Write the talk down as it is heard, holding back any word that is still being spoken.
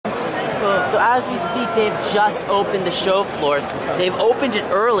So as we speak, they've just opened the show floors. They've opened it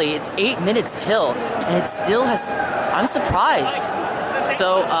early. It's 8 minutes till, and it still has. I'm surprised.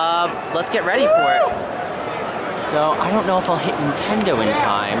 So let's get ready for it. So I don't know if I'll hit Nintendo in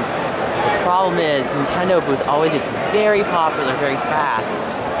time. The problem is Nintendo booth always gets very popular very fast.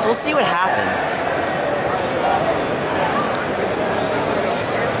 So we'll see what happens.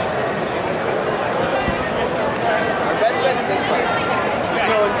 Our best bet's this way. He's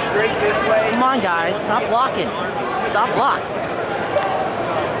going straight this way. Come on, guys, stop blocking. Stop blocks.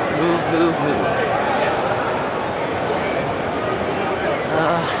 Move, move, move.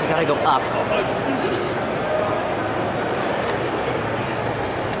 I gotta go up.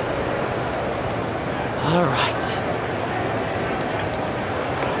 All right.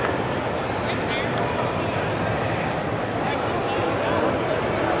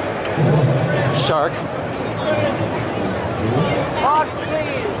 Shark. Hawk,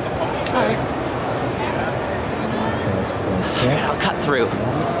 please. Sorry. I'll cut through.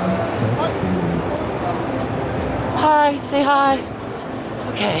 Hi, say hi.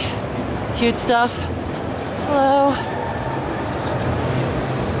 Okay. Cute stuff. Hello.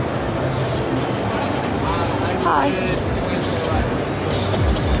 Hi.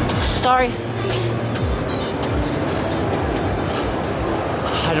 Sorry.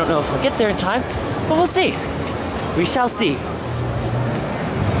 I don't know if we'll get there in time, but we'll see. We shall see.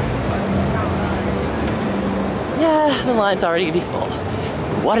 Yeah, the line's already gonna be full.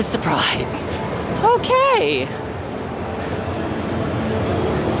 What a surprise. Okay.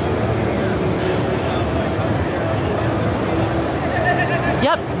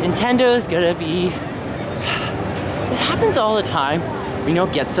 Yep, Nintendo's gonna be... This happens all the time. We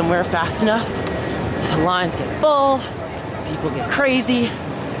don't get somewhere fast enough. The lines get full. People get crazy.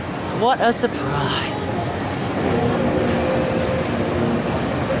 What a surprise.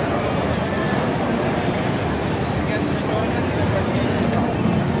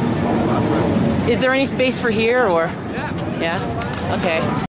 Is there any space for here or? Yeah. Okay.